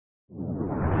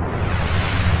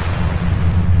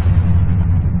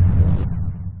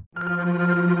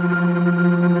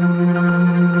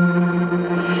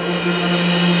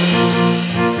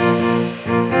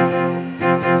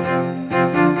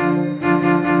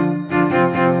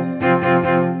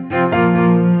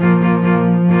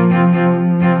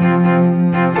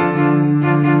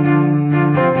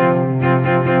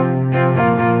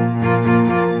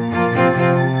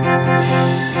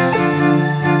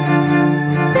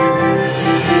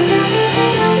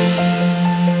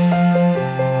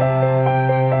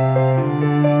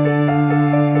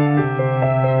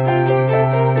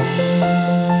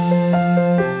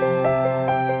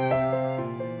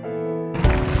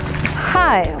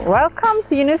Welcome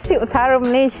to University Utara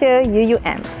Malaysia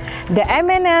UUM, the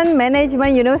eminent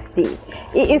management university.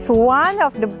 It is one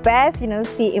of the best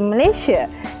university in Malaysia.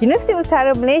 University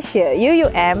Utara Malaysia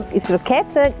UUM is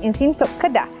located in Sintok,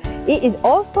 Kedah. It is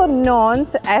also known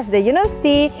as the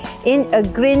university in a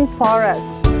green forest.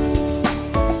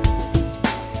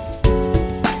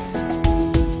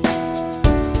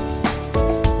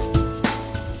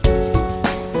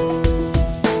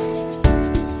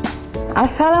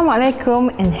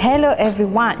 Assalamualaikum and hello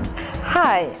everyone.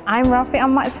 Hi, I'm Rafiq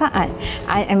Ahmad Sa'ad.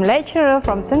 I am lecturer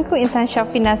from Tengku Intan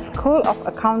Syafina School of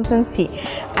Accountancy.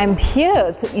 I'm here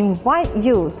to invite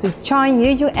you to join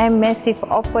UUM Massive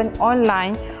Open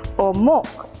Online or MOOC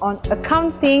on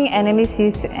Accounting,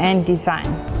 Analysis and Design.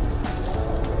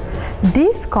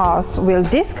 This course will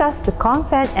discuss the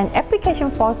concept and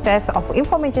application process of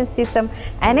information system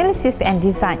analysis and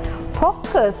design,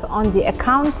 focus on the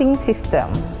accounting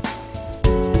system.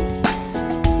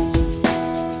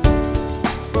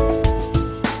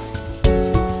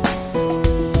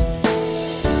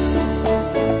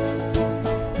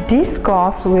 This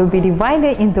course will be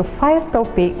divided into 5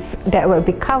 topics that will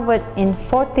be covered in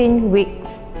 14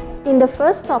 weeks. In the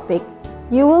first topic,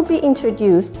 you will be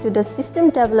introduced to the system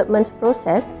development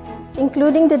process,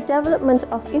 including the development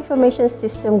of information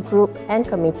system group and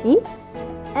committee,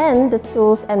 and the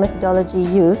tools and methodology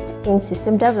used in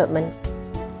system development.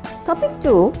 Topic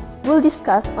 2 will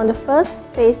discuss on the first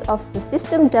phase of the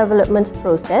system development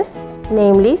process,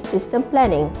 namely system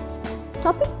planning.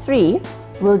 Topic 3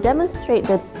 will demonstrate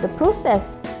the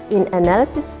process in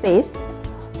analysis phase,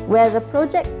 where the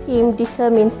project team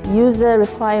determines user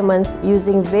requirements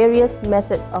using various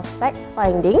methods of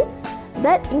fact-finding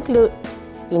that include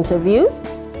interviews,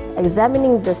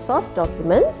 examining the source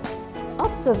documents,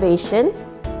 observation,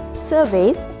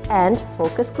 surveys, and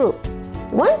focus group.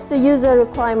 Once the user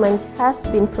requirement has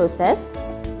been processed,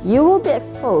 you will be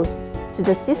exposed to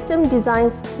the system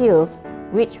design skills,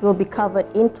 which will be covered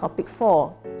in topic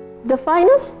 4. The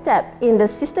final step in the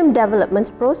system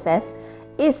development process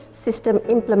is system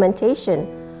implementation,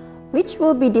 which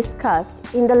will be discussed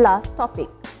in the last topic.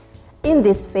 In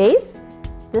this phase,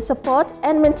 the support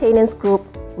and maintenance group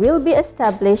will be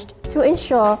established to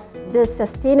ensure the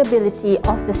sustainability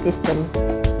of the system.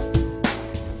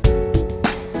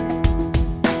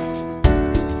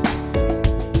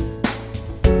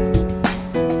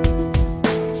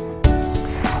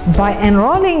 By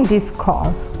enrolling this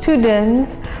course,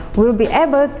 students will be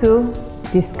able to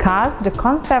discuss the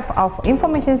concept of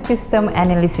information system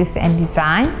analysis and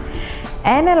design,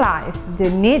 analyze the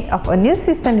need of a new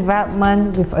system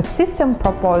development with a system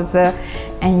proposal,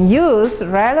 and use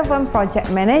relevant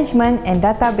project management and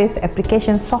database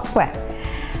application software.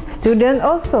 Students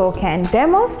also can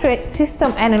demonstrate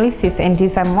system analysis and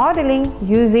design modeling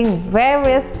using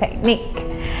various techniques,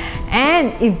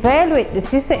 and evaluate the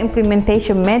system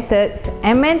implementation methods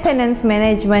and maintenance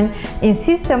management in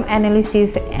system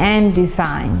analysis and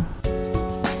design.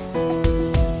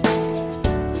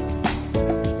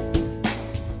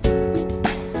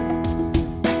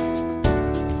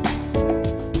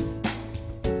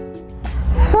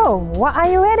 So, what are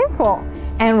you waiting for?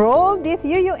 Enroll this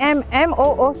UUM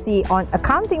MOOC on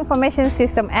Accounting Information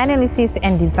System Analysis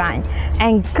and Design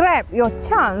and grab your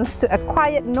chance to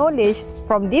acquire knowledge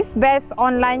from this best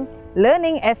online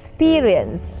learning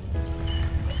experience.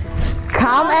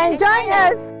 Come and join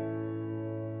us!